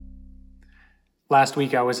Last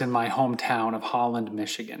week I was in my hometown of Holland,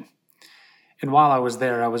 Michigan. And while I was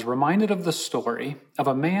there, I was reminded of the story of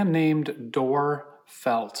a man named Dorr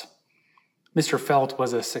Felt. Mr. Felt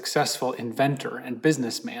was a successful inventor and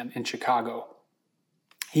businessman in Chicago.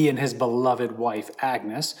 He and his beloved wife,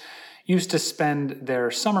 Agnes, used to spend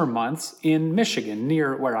their summer months in Michigan,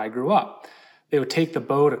 near where I grew up. They would take the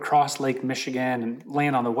boat across Lake Michigan and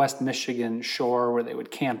land on the West Michigan shore where they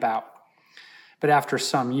would camp out. But after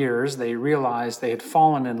some years, they realized they had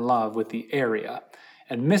fallen in love with the area,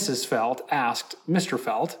 and Mrs. Felt asked Mr.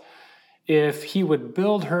 Felt if he would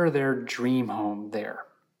build her their dream home there.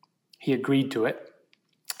 He agreed to it,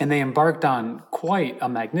 and they embarked on quite a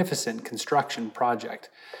magnificent construction project.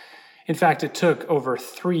 In fact, it took over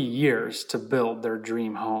 3 years to build their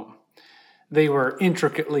dream home. They were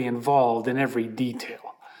intricately involved in every detail.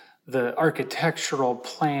 The architectural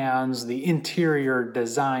plans, the interior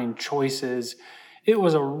design choices, it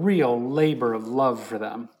was a real labor of love for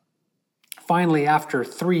them. Finally, after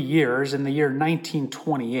 3 years, in the year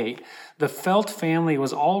 1928, the Felt family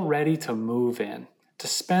was all ready to move in, to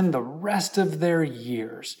spend the rest of their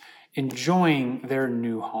years enjoying their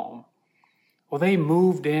new home. Well, they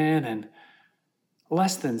moved in, and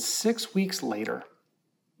less than 6 weeks later,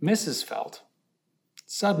 Mrs. Felt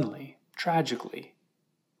suddenly, tragically,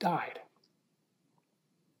 died.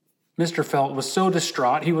 Mr. Felt was so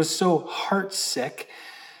distraught, he was so heartsick,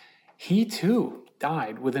 he too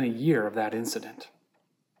died within a year of that incident.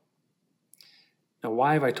 Now,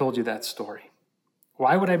 why have I told you that story?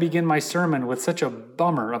 Why would I begin my sermon with such a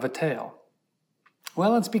bummer of a tale?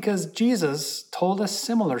 Well, it's because Jesus told a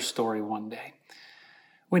similar story one day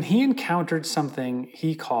when he encountered something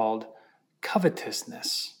he called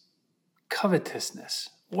covetousness. Covetousness.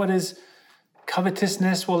 What is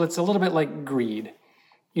covetousness? Well, it's a little bit like greed.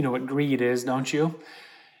 You know what greed is, don't you?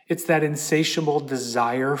 It's that insatiable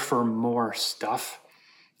desire for more stuff.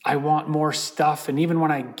 I want more stuff, and even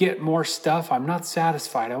when I get more stuff, I'm not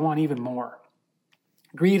satisfied. I want even more.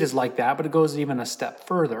 Greed is like that, but it goes even a step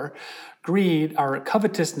further. Greed, or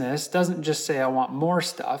covetousness, doesn't just say I want more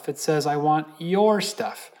stuff. It says I want your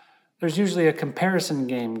stuff. There's usually a comparison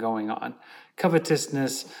game going on.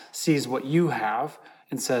 Covetousness sees what you have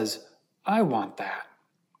and says, I want that.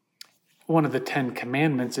 One of the 10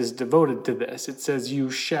 commandments is devoted to this. It says,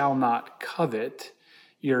 you shall not covet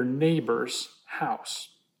your neighbor's house.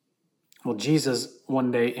 Well, Jesus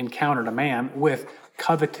one day encountered a man with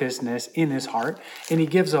covetousness in his heart, and he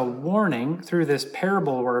gives a warning through this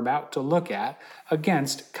parable we're about to look at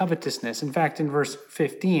against covetousness. In fact, in verse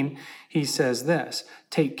 15, he says this,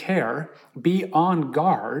 take care, be on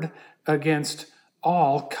guard against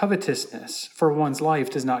all covetousness, for one's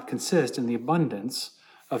life does not consist in the abundance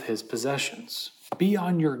of his possessions. Be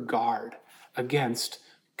on your guard against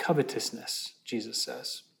covetousness, Jesus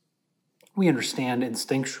says. We understand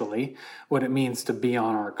instinctually what it means to be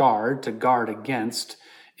on our guard, to guard against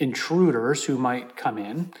intruders who might come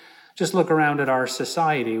in. Just look around at our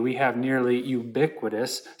society. We have nearly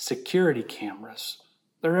ubiquitous security cameras.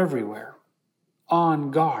 They're everywhere,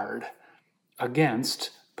 on guard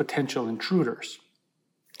against potential intruders.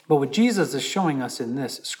 But what Jesus is showing us in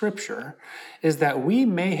this scripture is that we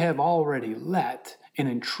may have already let an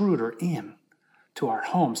intruder in to our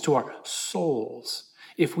homes, to our souls,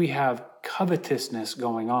 if we have covetousness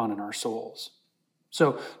going on in our souls.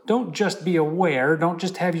 So don't just be aware, don't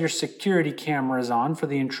just have your security cameras on for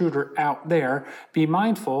the intruder out there. Be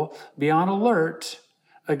mindful, be on alert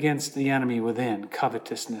against the enemy within,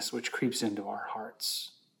 covetousness, which creeps into our hearts.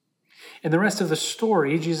 In the rest of the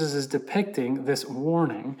story, Jesus is depicting this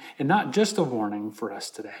warning, and not just a warning for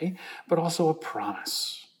us today, but also a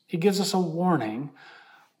promise. He gives us a warning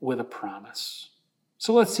with a promise.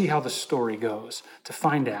 So let's see how the story goes to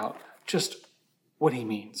find out just what he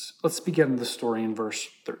means. Let's begin the story in verse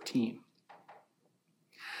 13.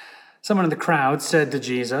 Someone in the crowd said to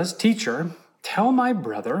Jesus, Teacher, tell my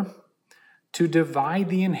brother to divide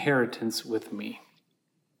the inheritance with me.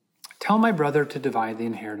 Tell my brother to divide the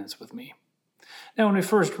inheritance with me. Now, when we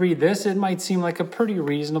first read this, it might seem like a pretty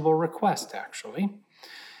reasonable request, actually.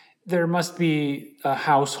 There must be a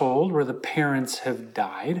household where the parents have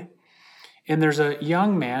died, and there's a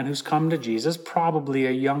young man who's come to Jesus, probably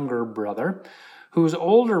a younger brother, whose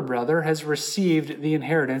older brother has received the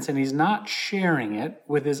inheritance, and he's not sharing it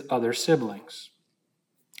with his other siblings.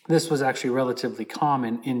 This was actually relatively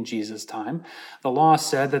common in Jesus' time. The law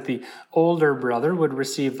said that the older brother would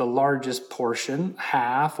receive the largest portion,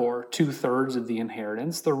 half or 2/3 of the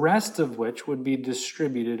inheritance, the rest of which would be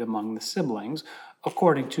distributed among the siblings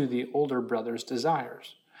according to the older brother's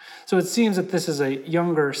desires. So it seems that this is a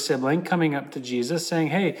younger sibling coming up to Jesus saying,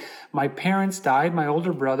 hey, my parents died. My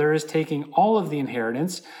older brother is taking all of the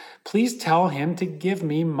inheritance. Please tell him to give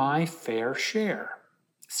me my fair share.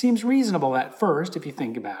 Seems reasonable at first if you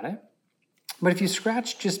think about it. But if you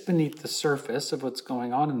scratch just beneath the surface of what's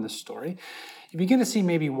going on in this story, you begin to see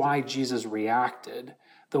maybe why Jesus reacted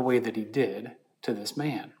the way that he did to this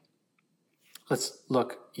man. Let's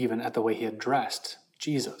look even at the way he addressed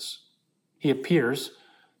Jesus. He appears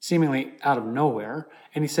seemingly out of nowhere,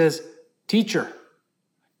 and he says, Teacher,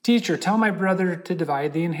 tell my brother to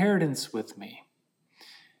divide the inheritance with me.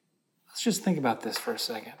 Let's just think about this for a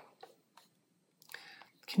second.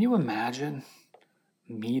 Can you imagine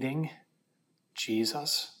meeting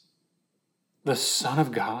Jesus, the Son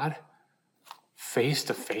of God, face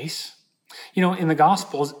to face? You know, in the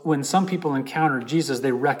Gospels, when some people encountered Jesus,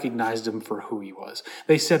 they recognized him for who he was.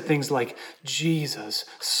 They said things like, Jesus,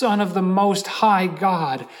 Son of the Most High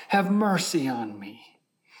God, have mercy on me.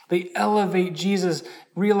 They elevate Jesus,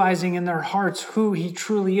 realizing in their hearts who he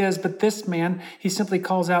truly is. But this man, he simply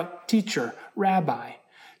calls out, Teacher, Rabbi,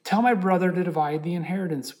 tell my brother to divide the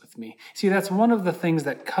inheritance with me. See, that's one of the things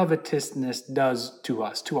that covetousness does to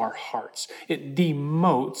us, to our hearts. It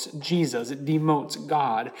demotes Jesus, it demotes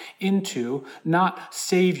God into not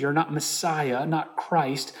Savior, not Messiah, not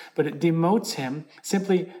Christ, but it demotes him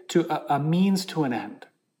simply to a means to an end,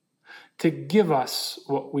 to give us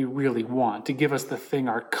what we really want, to give us the thing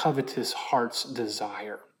our covetous hearts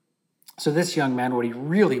desire. So this young man, what he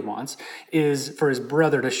really wants is for his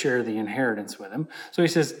brother to share the inheritance with him. So he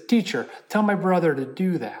says, Teacher, tell my brother to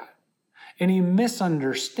do that. And he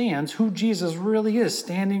misunderstands who Jesus really is,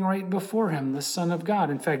 standing right before him, the Son of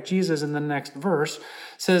God. In fact, Jesus in the next verse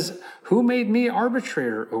says, who made me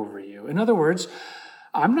arbitrator over you? In other words,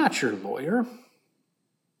 I'm not your lawyer.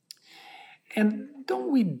 And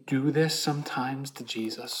don't we do this sometimes to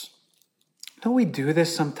Jesus? Don't we do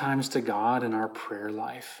this sometimes to God in our prayer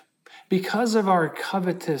life? Because of our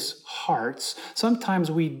covetous hearts,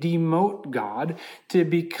 sometimes we demote God to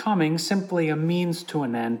becoming simply a means to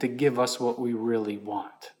an end to give us what we really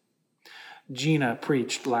want. Gina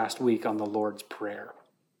preached last week on the Lord's Prayer.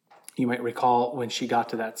 You might recall when she got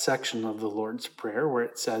to that section of the Lord's Prayer where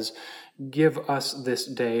it says, give us this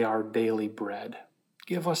day our daily bread.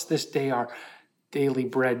 Give us this day our daily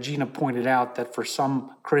bread. Gina pointed out that for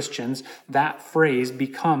some Christians, that phrase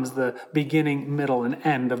becomes the beginning, middle, and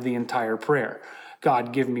end of the entire prayer.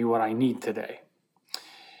 God, give me what I need today.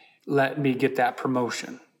 Let me get that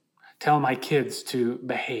promotion. Tell my kids to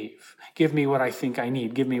behave. Give me what I think I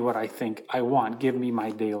need. Give me what I think I want. Give me my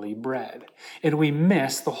daily bread. And we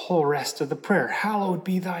miss the whole rest of the prayer. Hallowed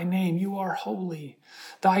be thy name. You are holy.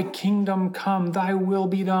 Thy kingdom come. Thy will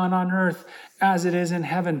be done on earth as it is in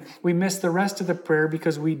heaven. We miss the rest of the prayer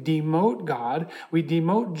because we demote God. We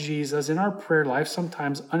demote Jesus in our prayer life,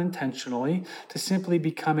 sometimes unintentionally, to simply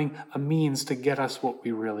becoming a means to get us what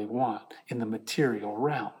we really want in the material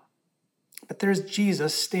realm. But there's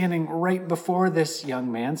Jesus standing right before this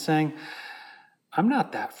young man saying, I'm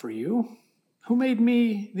not that for you. Who made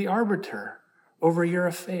me the arbiter over your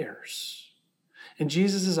affairs? And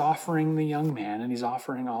Jesus is offering the young man, and he's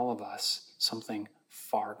offering all of us something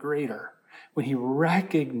far greater when he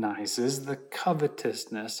recognizes the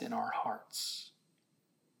covetousness in our hearts.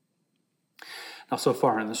 Now, so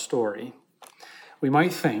far in the story, we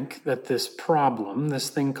might think that this problem, this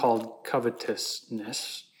thing called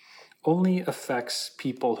covetousness, only affects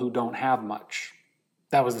people who don't have much.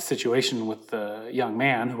 That was the situation with the young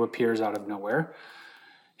man who appears out of nowhere.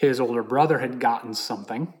 His older brother had gotten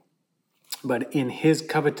something, but in his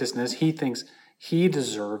covetousness, he thinks he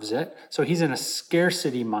deserves it. So he's in a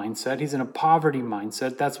scarcity mindset. He's in a poverty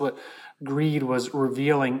mindset. That's what greed was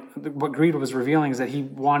revealing. What greed was revealing is that he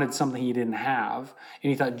wanted something he didn't have,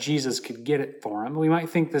 and he thought Jesus could get it for him. We might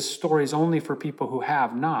think this story is only for people who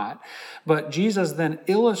have not, but Jesus then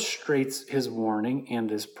illustrates his warning and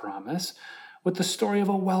his promise with the story of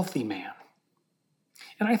a wealthy man.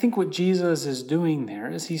 And I think what Jesus is doing there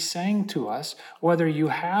is he's saying to us, whether you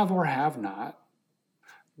have or have not,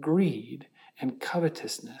 greed and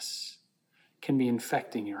covetousness can be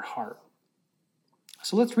infecting your heart.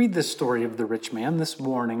 So let's read this story of the rich man, this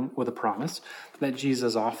warning with a promise that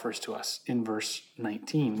Jesus offers to us in verse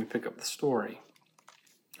 19. We pick up the story.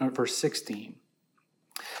 Verse 16.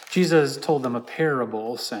 Jesus told them a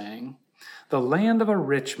parable saying, the land of a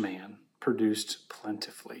rich man produced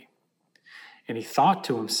plentifully. And he thought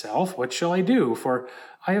to himself, what shall I do? For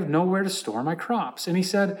I have nowhere to store my crops. And he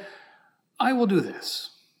said, I will do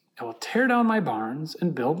this. I will tear down my barns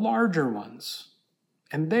and build larger ones.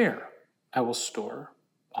 And there I will store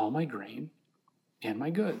all my grain and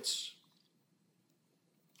my goods.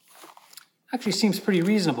 Actually seems pretty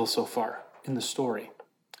reasonable so far in the story.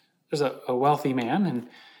 There's a wealthy man, and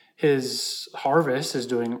his harvest is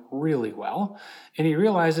doing really well, and he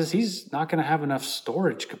realizes he's not going to have enough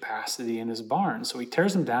storage capacity in his barn, so he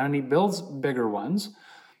tears them down and he builds bigger ones.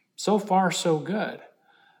 So far, so good.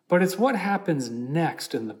 But it's what happens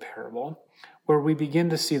next in the parable where we begin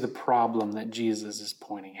to see the problem that Jesus is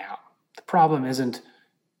pointing out. The problem isn't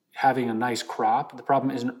having a nice crop. The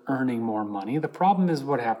problem isn't earning more money. The problem is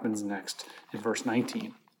what happens next in verse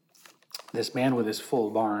 19. This man with his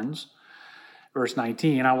full barns. Verse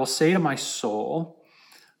 19, I will say to my soul,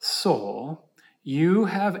 soul, you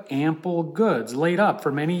have ample goods laid up for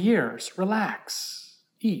many years. Relax,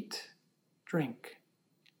 eat, drink,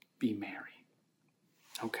 be merry.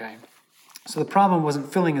 Okay, so the problem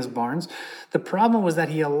wasn't filling his barns. The problem was that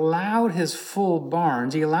he allowed his full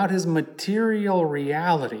barns, he allowed his material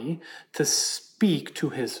reality to speak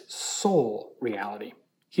to his soul reality.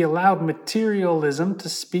 He allowed materialism to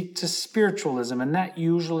speak to spiritualism, and that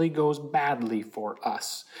usually goes badly for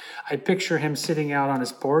us. I picture him sitting out on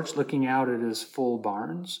his porch, looking out at his full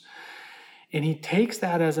barns, and he takes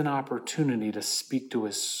that as an opportunity to speak to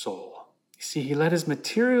his soul. You see, he let his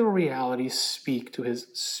material reality speak to his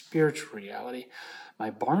spiritual reality.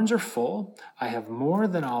 My barns are full. I have more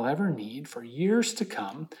than I'll ever need for years to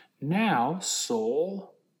come. Now,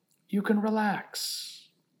 soul, you can relax.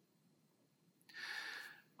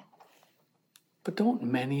 But don't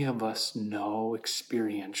many of us know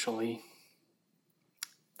experientially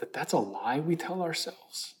that that's a lie we tell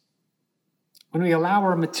ourselves? When we allow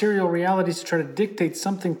our material realities to try to dictate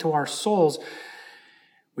something to our souls,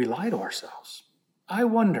 we lie to ourselves. I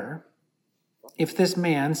wonder if this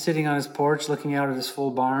man sitting on his porch looking out at his full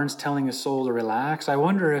barns, telling his soul to relax, I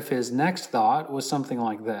wonder if his next thought was something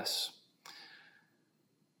like this.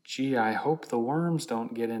 Gee, I hope the worms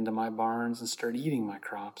don't get into my barns and start eating my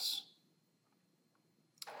crops.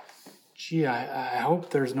 Gee, I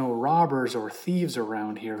hope there's no robbers or thieves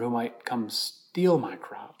around here who might come steal my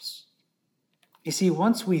crops. You see,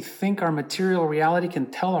 once we think our material reality can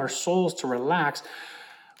tell our souls to relax,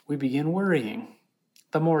 we begin worrying.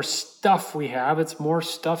 The more stuff we have, it's more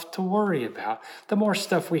stuff to worry about. The more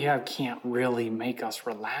stuff we have can't really make us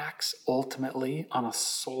relax, ultimately, on a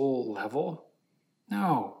soul level.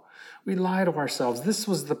 No. We lie to ourselves. This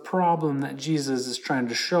was the problem that Jesus is trying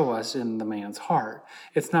to show us in the man's heart.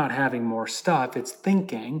 It's not having more stuff. It's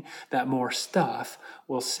thinking that more stuff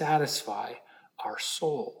will satisfy our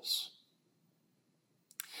souls.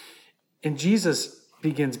 And Jesus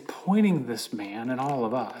begins pointing this man and all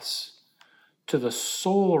of us to the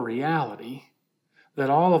soul reality that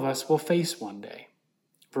all of us will face one day.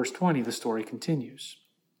 Verse 20, the story continues.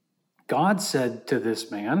 God said to this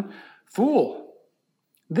man, "Fool,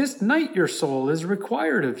 this night your soul is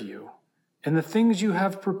required of you, and the things you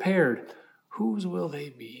have prepared, whose will they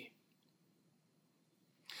be?"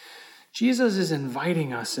 Jesus is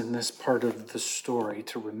inviting us in this part of the story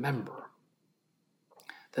to remember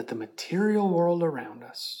that the material world around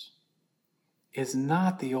us is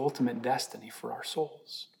not the ultimate destiny for our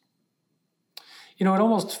souls. You know, it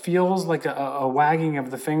almost feels like a wagging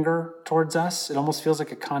of the finger towards us. It almost feels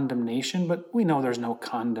like a condemnation, but we know there's no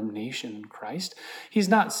condemnation in Christ. He's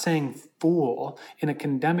not saying fool in a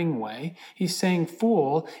condemning way. He's saying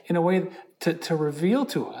fool in a way to reveal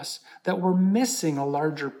to us that we're missing a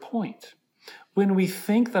larger point. When we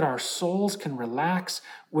think that our souls can relax,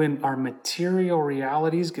 when our material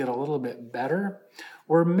realities get a little bit better,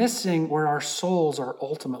 we're missing where our souls are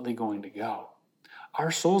ultimately going to go. Our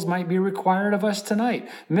souls might be required of us tonight.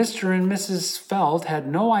 Mr. and Mrs. Feld had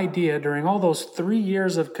no idea during all those 3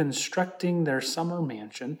 years of constructing their summer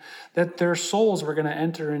mansion that their souls were going to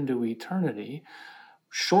enter into eternity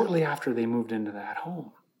shortly after they moved into that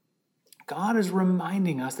home. God is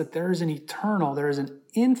reminding us that there is an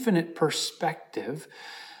infinite perspective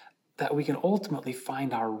that we can ultimately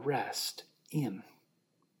find our rest in.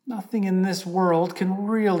 Nothing in this world can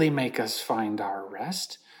really make us find our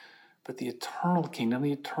rest, but the eternal kingdom,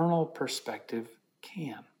 the eternal perspective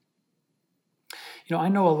can. You know, I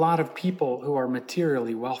know a lot of people who are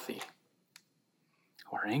materially wealthy,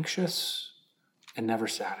 who are anxious and never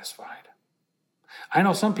satisfied. I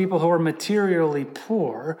know some people who are materially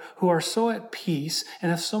poor, who are so at peace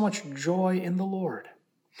and have so much joy in the Lord.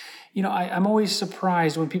 You know, I'm always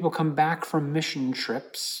surprised when people come back from mission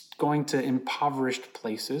trips, going to impoverished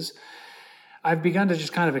places. I've begun to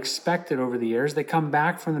just kind of expect it over the years. They come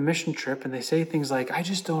back from the mission trip and they say things like, "I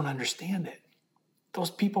just don't understand it.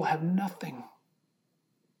 Those people have nothing,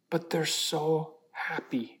 but they're so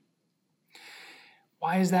happy."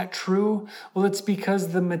 Why is that true? Well, it's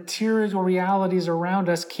because the material realities around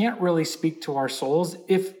us can't really speak to our souls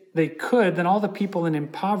if they could, then all the people in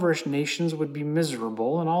impoverished nations would be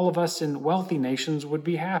miserable, and all of us in wealthy nations would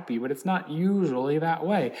be happy. But it's not usually that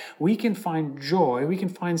way. We can find joy, we can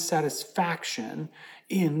find satisfaction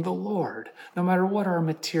in the Lord, no matter what our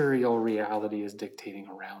material reality is dictating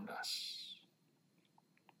around us.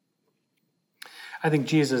 I think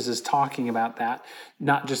Jesus is talking about that,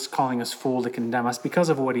 not just calling us fool to condemn us, because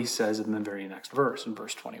of what he says in the very next verse, in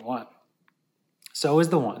verse 21. So is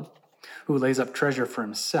the one who lays up treasure for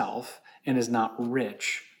himself and is not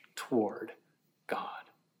rich toward God.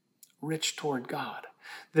 Rich toward God.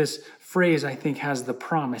 This phrase, I think, has the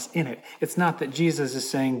promise in it. It's not that Jesus is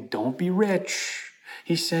saying, don't be rich.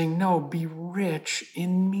 He's saying, no, be rich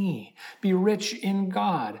in me. Be rich in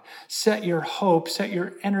God. Set your hope, set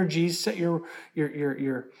your energies, set your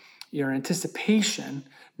anticipation,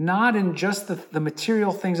 not in just the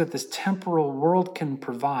material things that this temporal world can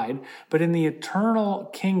provide, but in the eternal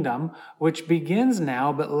kingdom, which begins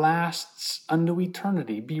now but lasts unto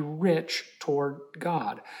eternity. Be rich toward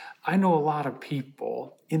God. I know a lot of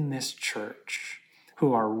people in this church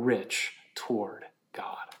who are rich toward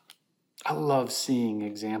God. I love seeing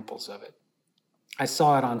examples of it. I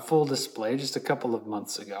saw it on full display just a couple of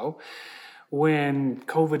months ago when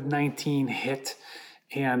COVID-19 hit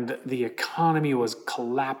and the economy was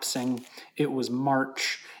collapsing. It was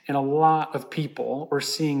March, and a lot of people were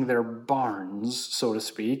seeing their barns, so to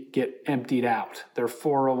speak, get emptied out. Their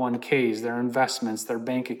 401ks, their investments, their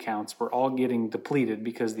bank accounts were all getting depleted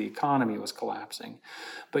because the economy was collapsing.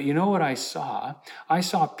 But you know what I saw? I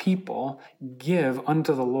saw people give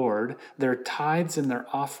unto the Lord their tithes and their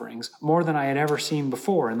offerings more than I had ever seen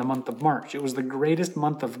before in the month of March. It was the greatest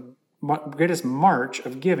March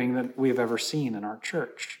of giving that we have ever seen in our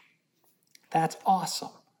church. That's awesome.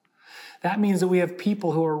 That means that we have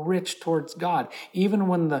people who are rich towards God. Even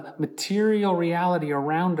when the material reality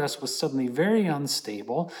around us was suddenly very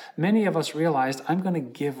unstable, many of us realized, I'm going to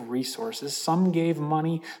give resources. Some gave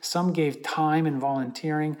money, some gave time and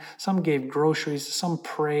volunteering, some gave groceries, some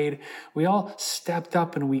prayed. We all stepped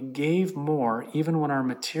up and we gave more, even when our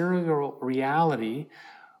material reality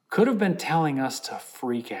could have been telling us to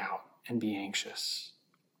freak out and be anxious.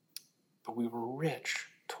 But we were rich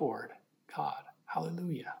toward God.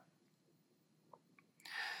 Hallelujah.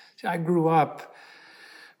 See, I grew up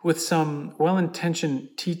with some well-intentioned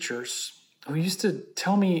teachers who used to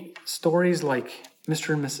tell me stories like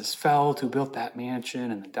Mr. and Mrs. Feld, who built that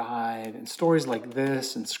mansion and died, and stories like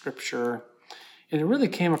this in Scripture. And it really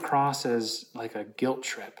came across as like a guilt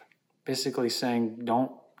trip, basically saying,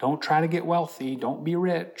 don't try to get wealthy, don't be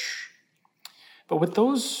rich. But what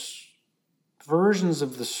those versions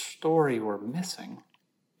of the story were missing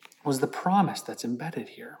was the promise that's embedded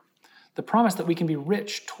here. The promise that we can be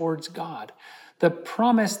rich towards God. The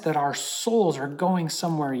promise that our souls are going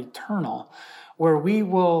somewhere eternal, where we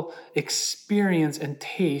will experience and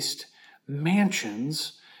taste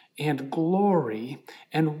mansions and glory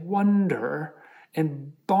and wonder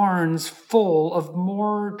and barns full of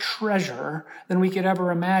more treasure than we could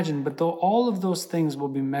ever imagine. But though all of those things will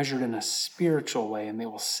be measured in a spiritual way, and they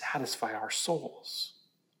will satisfy our souls.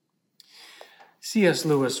 C.S.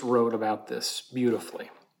 Lewis wrote about this beautifully,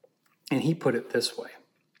 and he put it this way.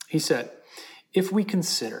 He said, if we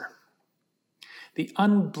consider the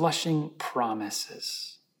unblushing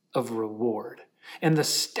promises of reward and the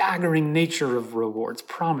staggering nature of rewards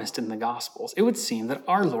promised in the Gospels, it would seem that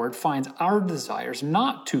our Lord finds our desires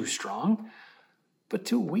not too strong, but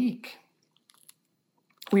too weak.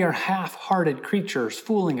 We are half-hearted creatures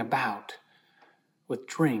fooling about with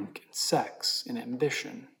drink and sex and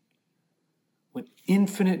ambition when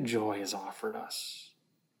infinite joy is offered us.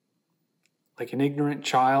 Like an ignorant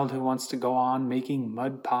child who wants to go on making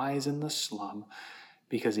mud pies in the slum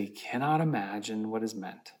because he cannot imagine what is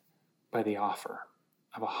meant by the offer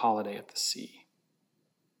of a holiday at the sea.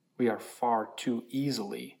 We are far too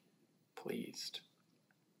easily pleased.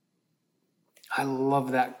 I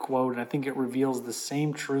love that quote, and I think it reveals the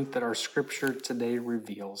same truth that our scripture today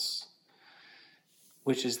reveals,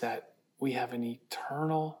 which is that we have an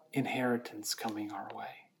eternal inheritance coming our way,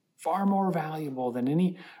 far more valuable than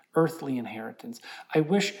any earthly inheritance. I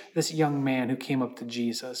wish this young man who came up to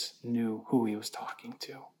Jesus knew who he was talking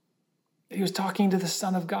to. He was talking to the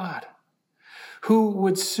Son of God, who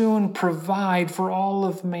would soon provide for all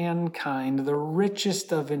of mankind the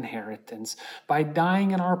richest of inheritance. By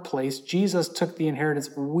dying in our place, Jesus took the inheritance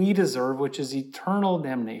we deserve, which is eternal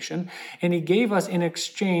damnation, and he gave us in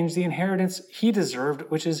exchange the inheritance he deserved,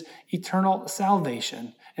 which is eternal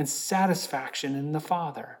salvation and satisfaction in the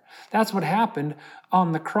Father. That's what happened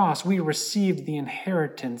on the cross. We received the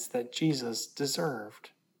inheritance that Jesus deserved.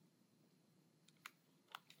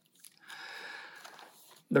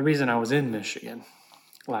 The reason I was in Michigan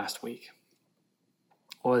last week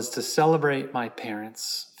was to celebrate my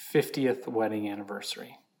parents' 50th wedding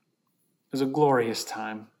anniversary. It was a glorious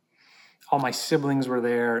time. All my siblings were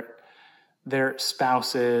there, their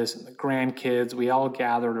spouses, and the grandkids. We all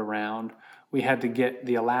gathered around. We had to get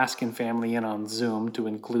the Alaskan family in on Zoom to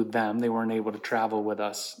include them. They weren't able to travel with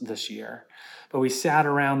us this year. But we sat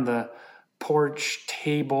around the porch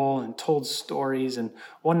table and told stories. And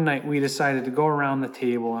one night we decided to go around the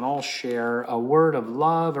table and all share a word of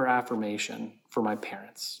love or affirmation for my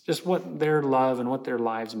parents. Just what their love and what their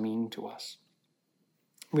lives mean to us.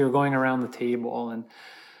 We were going around the table and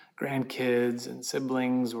grandkids and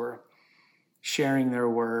siblings were sharing their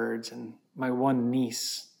words. And my one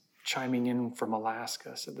niece, chiming in from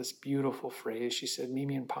Alaska, said this beautiful phrase. She said,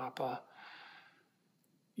 "Mimi and Papa,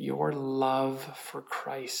 your love for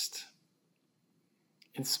Christ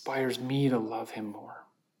inspires me to love him more."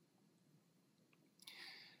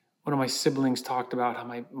 One of my siblings talked about how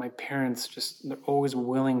my parents they're always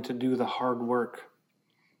willing to do the hard work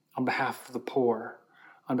on behalf of the poor,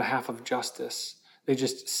 on behalf of justice. They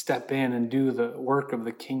just step in and do the work of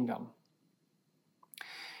the kingdom.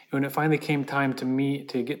 When it finally came time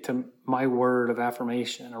to get to my word of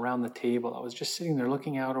affirmation around the table, I was just sitting there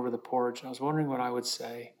looking out over the porch, and I was wondering what I would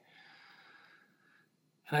say.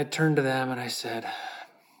 And I turned to them and I said,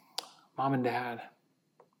 "Mom and Dad,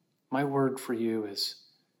 my word for you is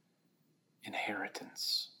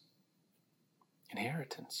inheritance.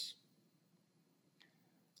 Inheritance.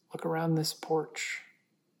 Look around this porch.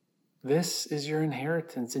 This is your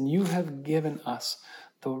inheritance, and you have given us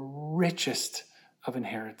the richest of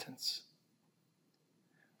inheritance."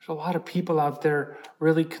 There's a lot of people out there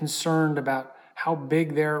really concerned about how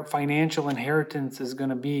big their financial inheritance is going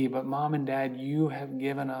to be, but Mom and Dad, you have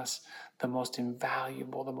given us the most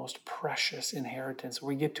invaluable, the most precious inheritance.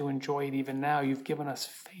 We get to enjoy it even now. You've given us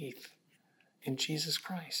faith in Jesus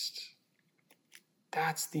Christ.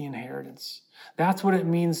 That's the inheritance. That's what it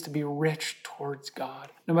means to be rich towards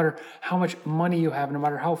God. No matter how much money you have, no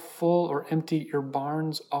matter how full or empty your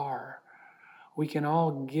barns are, we can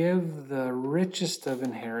all give the richest of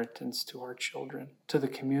inheritance to our children, to the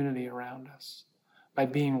community around us, by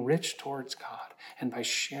being rich towards God and by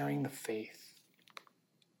sharing the faith.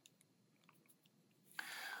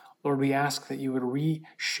 Lord, we ask that you would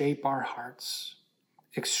reshape our hearts,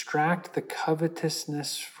 extract the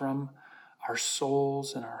covetousness from our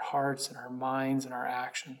souls and our hearts and our minds and our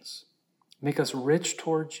actions. Make us rich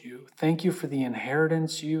towards you. Thank you for the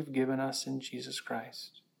inheritance you've given us in Jesus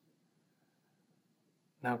Christ.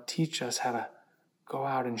 Now teach us how to go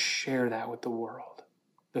out and share that with the world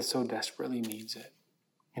that so desperately needs it.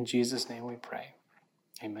 In Jesus' name we pray.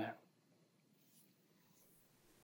 Amen.